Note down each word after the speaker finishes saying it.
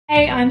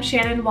Hey, I'm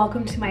Shannon.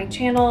 Welcome to my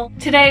channel.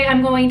 Today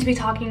I'm going to be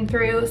talking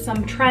through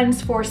some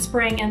trends for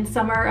spring and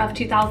summer of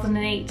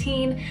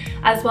 2018,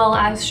 as well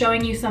as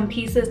showing you some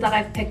pieces that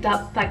I've picked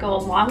up that go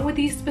along with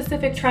these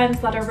specific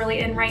trends that are really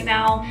in right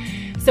now.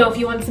 So if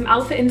you want some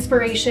outfit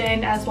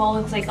inspiration as well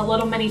as like a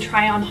little mini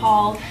try on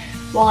haul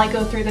while I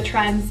go through the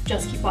trends,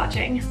 just keep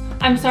watching.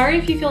 I'm sorry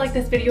if you feel like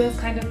this video is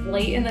kind of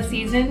late in the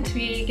season to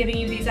be giving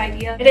you these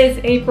ideas. It is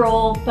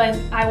April, but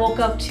I woke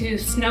up to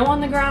snow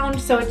on the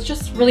ground, so it's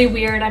just really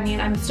weird. I mean,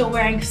 I'm still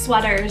wearing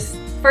sweaters.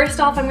 First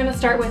off, I'm gonna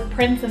start with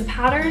prints and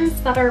patterns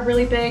that are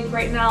really big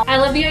right now. I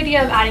love the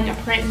idea of adding a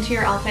print into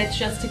your outfits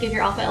just to give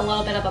your outfit a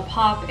little bit of a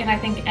pop, and I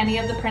think any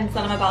of the prints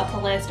that I'm about to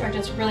list are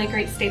just really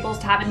great staples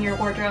to have in your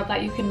wardrobe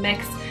that you can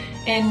mix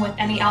in with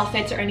any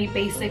outfits or any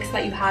basics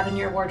that you have in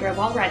your wardrobe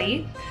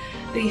already.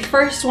 The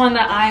first one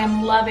that I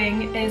am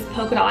loving is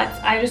polka dots.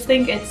 I just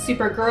think it's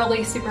super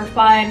girly, super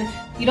fun.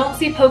 You don't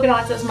see polka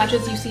dots as much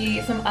as you see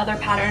some other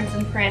patterns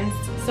and prints,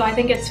 so I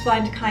think it's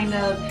fun to kind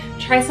of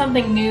try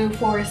something new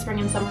for spring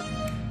and summer.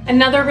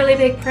 Another really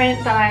big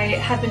print that I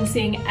have been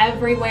seeing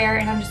everywhere,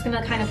 and I'm just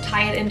gonna kind of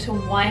tie it into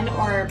one,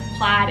 or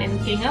plaid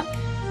and gingham.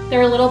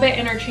 They're a little bit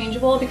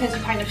interchangeable because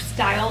you kind of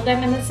style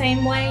them in the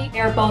same way.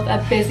 They're both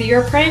a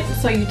busier print,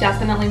 so you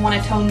definitely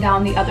want to tone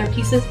down the other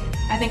pieces.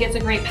 I think it's a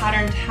great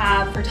pattern to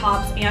have for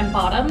tops and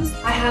bottoms.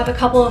 I have a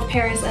couple of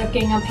pairs of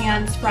gingham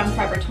pants from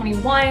Forever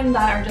 21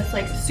 that are just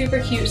like super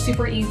cute,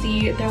 super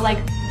easy. They're like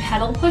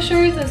pedal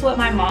pushers is what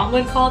my mom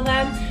would call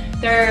them.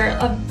 They're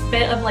a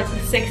bit of like the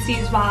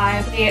 60s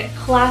vibe. A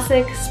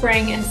classic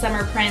spring and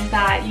summer print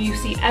that you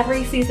see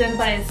every season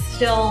but is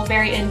still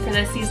very in for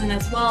this season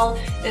as well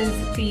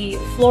is the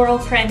floral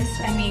print.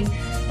 I mean,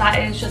 that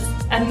is just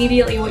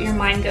immediately what your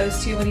mind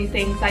goes to when you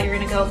think that you're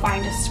gonna go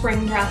find a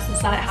spring dress,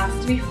 is that it has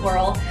to be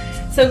floral.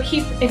 So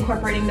keep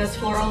incorporating those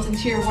florals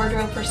into your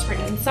wardrobe for spring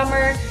and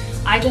summer.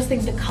 I just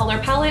think the color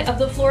palette of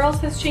the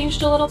florals has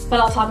changed a little, but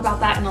I'll talk about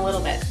that in a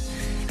little bit.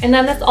 And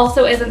then this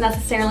also isn't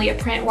necessarily a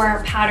print or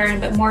a pattern,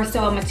 but more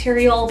so a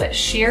material, but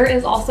sheer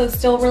is also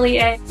still really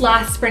in.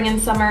 Last spring and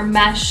summer,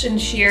 mesh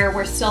and sheer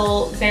were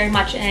still very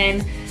much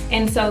in.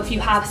 And so if you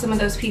have some of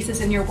those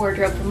pieces in your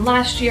wardrobe from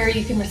last year,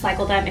 you can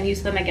recycle them and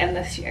use them again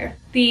this year.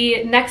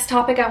 The next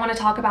topic I want to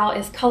talk about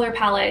is color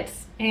palettes.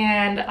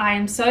 And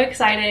I'm so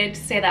excited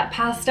to say that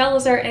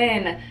pastels are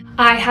in.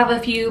 I have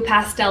a few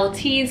pastel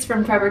tees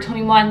from Forever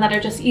 21 that are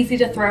just easy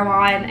to throw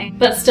on,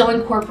 but still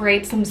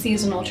incorporate some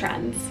seasonal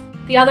trends.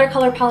 The other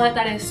color palette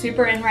that is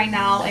super in right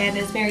now and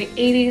is very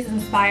 80s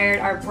inspired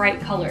are bright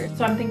colors.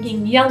 So I'm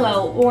thinking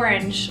yellow,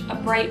 orange, a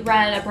bright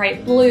red, a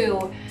bright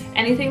blue,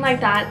 anything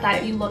like that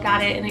that you look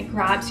at it and it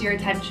grabs your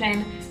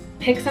attention.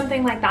 Pick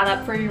something like that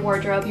up for your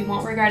wardrobe. You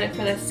won't regret it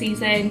for this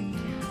season.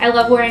 I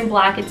love wearing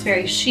black. It's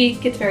very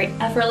chic, it's very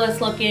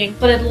effortless looking,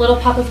 but a little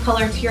pop of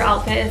color to your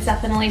outfit is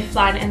definitely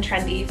fun and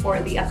trendy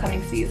for the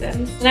upcoming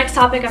seasons. The next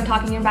topic I'm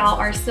talking about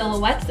are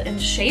silhouettes and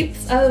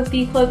shapes of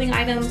the clothing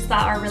items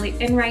that are really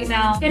in right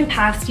now. In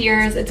past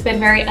years, it's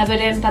been very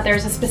evident that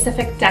there's a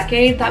specific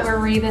decade that we're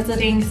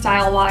revisiting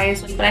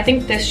style-wise, but I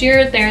think this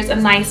year there's a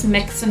nice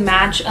mix and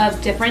match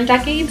of different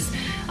decades.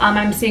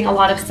 I'm seeing a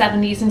lot of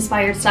 70s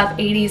inspired stuff,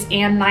 80s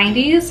and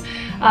 90s.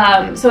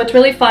 So it's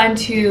really fun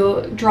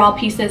to draw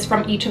pieces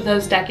from each of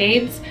those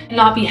decades and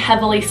not be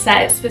heavily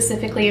set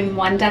specifically in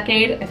one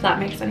decade, if that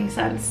makes any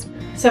sense.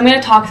 So I'm going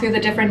to talk through the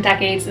different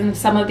decades and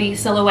some of the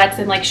silhouettes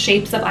and like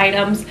shapes of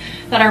items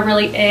that are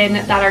really in,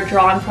 that are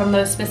drawn from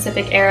those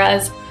specific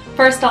eras.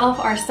 First off,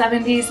 our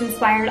 70s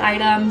inspired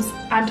items.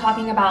 I'm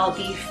talking about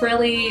the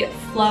frilly,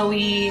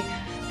 flowy,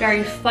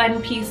 very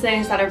fun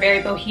pieces that are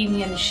very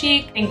bohemian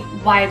chic, and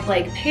wide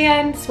leg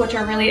pants, which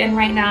are really in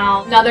right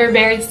now. Another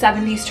very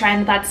 70s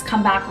trend that's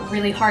come back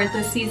really hard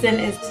this season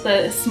is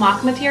the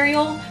smock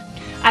material.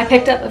 I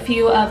picked up a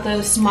few of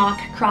those smock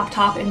crop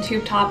top and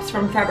tube tops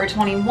from Forever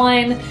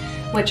 21,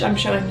 which I'm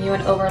showing you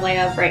an overlay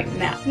of right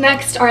now.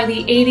 Next are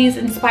the 80s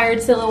inspired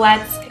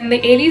silhouettes, and the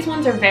 80s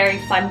ones are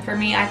very fun for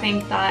me. I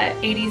think that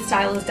 80s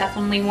style is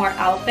definitely more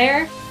out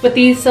there. With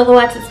these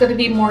silhouettes, it's going to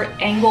be more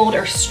angled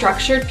or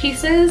structured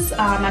pieces.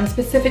 I'm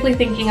specifically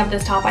thinking of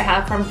this top I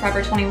have from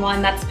Forever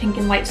 21 that's pink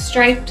and white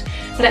striped,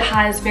 but it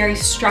has very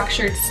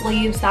structured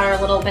sleeves that are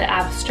a little bit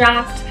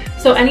abstract.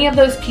 So any of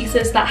those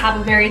pieces that have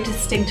a very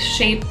distinct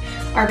shape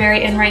are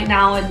very in right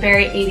now and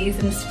very 80s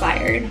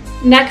inspired.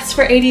 Next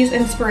for 80s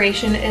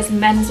inspiration is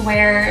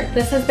menswear.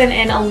 This has been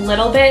in a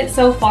little bit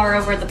so far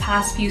over the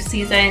past few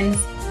seasons,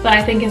 but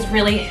I think is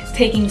really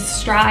taking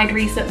stride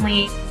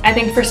recently. I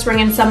think for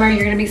spring and summer,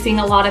 you're gonna be seeing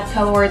a lot of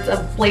co-ords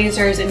of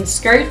blazers and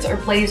skirts, or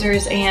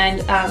blazers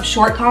and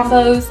short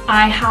combos.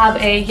 I have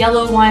a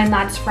yellow one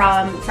that's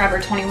from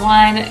Forever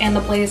 21, and the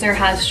blazer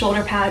has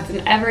shoulder pads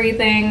and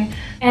everything.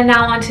 And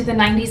now onto the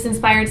 90s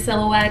inspired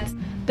silhouettes.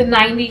 The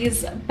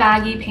 90s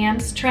baggy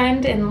pants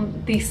trend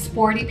and the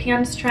sporty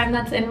pants trend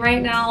that's in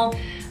right now.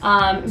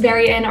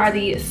 Very in are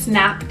the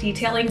snap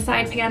detailing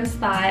side pants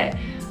that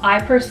I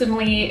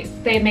personally,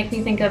 they make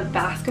me think of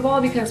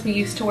basketball because we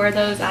used to wear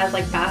those as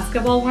like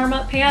basketball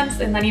warm-up pants,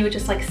 and then you would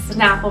just like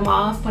snap them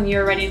off when you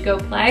were ready to go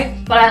play.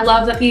 But I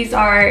love that these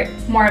are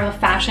more of a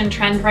fashion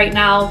trend right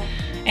now,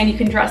 and you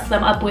can dress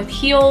them up with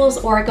heels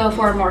or go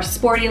for a more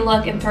sporty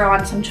look and throw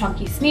on some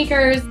chunky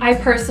sneakers. I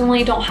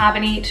personally don't have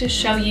any to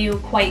show you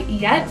quite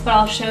yet, but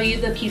I'll show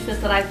you the pieces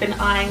that I've been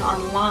eyeing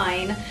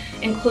online,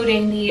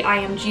 including the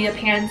i.am.gia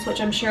pants, which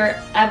I'm sure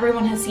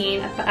everyone has seen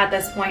at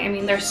this point. I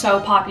mean, they're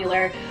so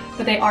popular,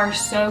 but they are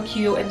so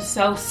cute and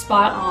so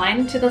spot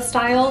on to the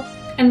style.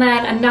 And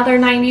then another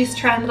 90s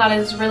trend that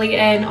is really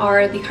in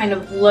are the kind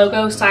of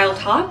logo style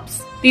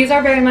tops. These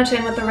are very much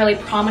in with the really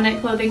prominent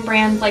clothing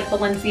brands like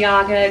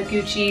Balenciaga,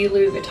 Gucci,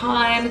 Louis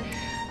Vuitton.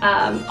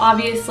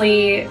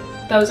 Obviously,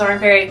 those aren't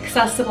very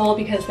accessible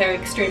because they're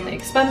extremely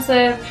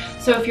expensive.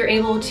 So if you're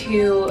able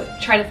to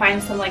try to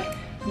find some like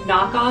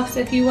knockoffs,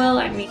 if you will,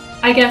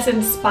 I guess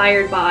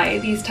inspired by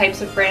these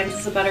types of brands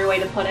is a better way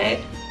to put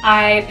it.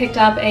 I picked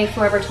up a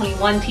Forever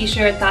 21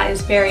 t-shirt that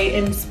is very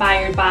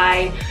inspired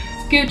by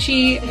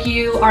Gucci. If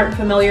you aren't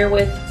familiar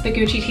with the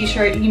Gucci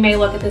t-shirt, you may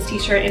look at this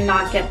t-shirt and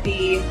not get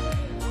the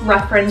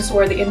reference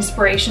or the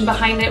inspiration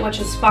behind it, which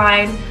is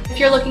fine. If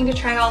you're looking to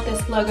try out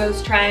this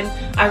logos trend,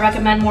 I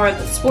recommend more of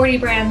the sporty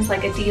brands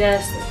like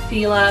Adidas,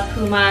 Fila,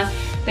 Puma.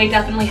 They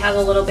definitely have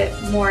a little bit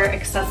more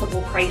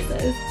accessible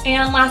prices.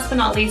 And last but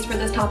not least for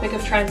this topic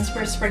of trends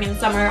for spring and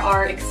summer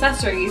are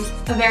accessories.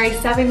 A very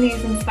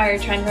 70s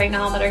inspired trend right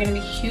now that are going to be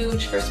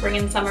huge for spring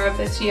and summer of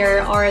this year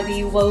are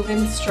the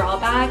woven straw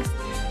bags.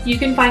 You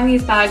can find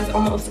these bags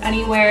almost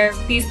anywhere.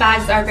 These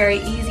bags are very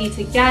easy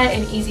to get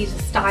and easy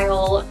to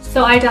style,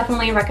 so I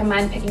definitely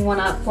recommend picking one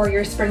up for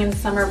your spring and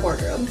summer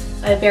wardrobe.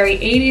 A very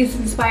 80s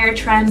inspired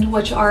trend,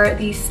 which are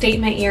the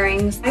statement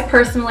earrings. I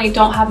personally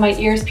don't have my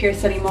ears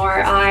pierced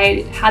anymore.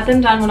 I had them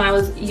done when I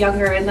was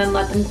younger and then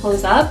let them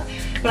close up.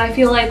 But I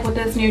feel like with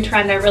this new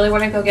trend, I really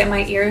want to go get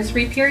my ears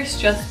re-pierced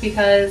just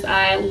because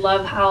I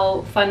love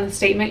how fun the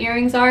statement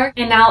earrings are.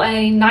 And now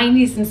a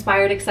 90s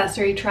inspired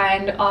accessory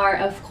trend are,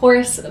 of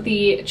course,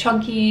 the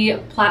chunky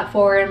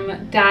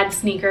platform dad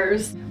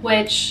sneakers,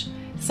 which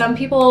some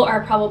people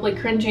are probably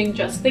cringing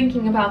just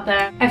thinking about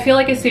them. I feel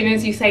like as soon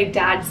as you say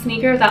dad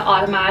sneaker, that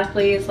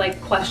automatically is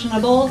like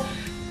questionable.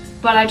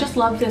 But I just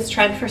love this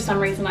trend for some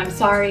reason. I'm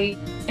sorry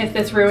if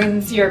this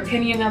ruins your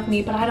opinion of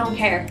me, but I don't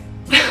care.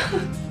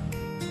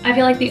 I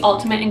feel like the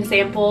ultimate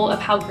example of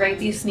how great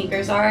these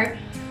sneakers are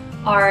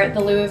the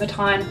Louis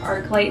Vuitton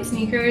Arclight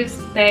sneakers.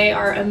 They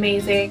are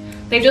amazing.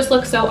 They just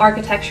look so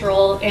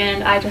architectural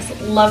and I just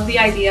love the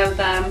idea of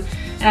them.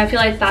 And I feel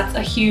like that's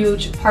a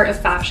huge part of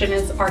fashion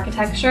is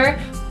architecture.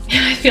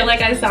 And I feel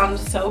like I sound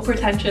so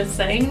pretentious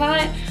saying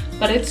that,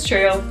 but it's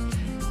true.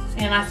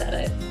 And I said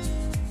it.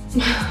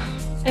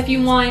 If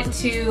you want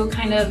to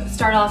kind of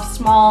start off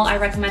small, I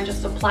recommend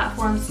just a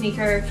platform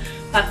sneaker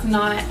that's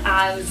not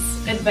as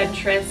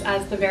adventurous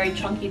as the very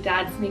chunky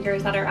dad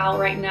sneakers that are out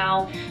right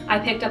now. I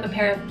picked up a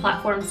pair of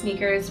platform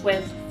sneakers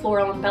with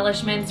floral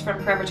embellishments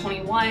from Forever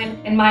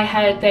 21. In my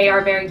head, they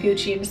are very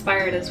Gucci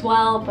inspired as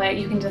well, but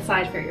you can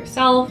decide for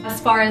yourself.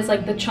 As far as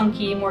like the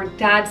chunky, more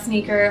dad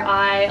sneaker,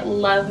 I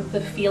love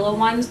the Fila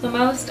ones the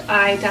most.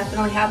 I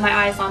definitely have my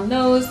eyes on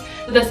those.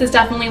 This is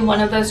definitely one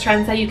of those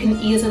trends that you can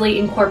easily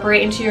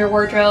incorporate into your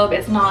wardrobe.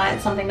 It's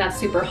not something that's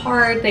super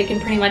hard. They can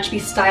pretty much be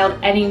styled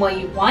any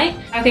way you want.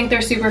 I think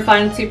they're super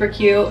fun, super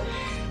cute,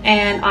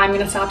 and I'm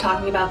gonna stop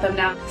talking about them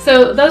now.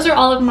 So those are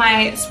all of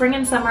my spring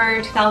and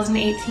summer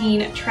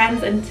 2018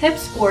 trends and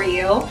tips for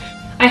you.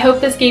 I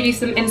hope this gave you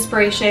some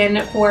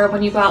inspiration for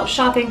when you go out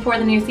shopping for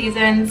the new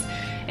seasons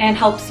and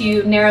helps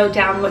you narrow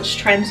down which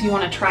trends you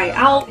want to try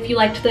out. If you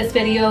liked this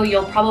video,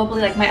 you'll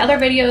probably like my other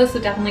videos, so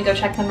definitely go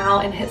check them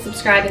out and hit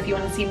subscribe if you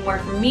want to see more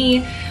from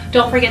me.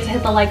 Don't forget to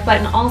hit the like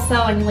button also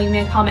and leave me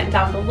a comment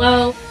down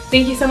below.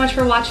 Thank you so much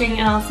for watching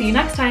and I'll see you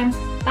next time.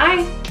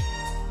 Bye!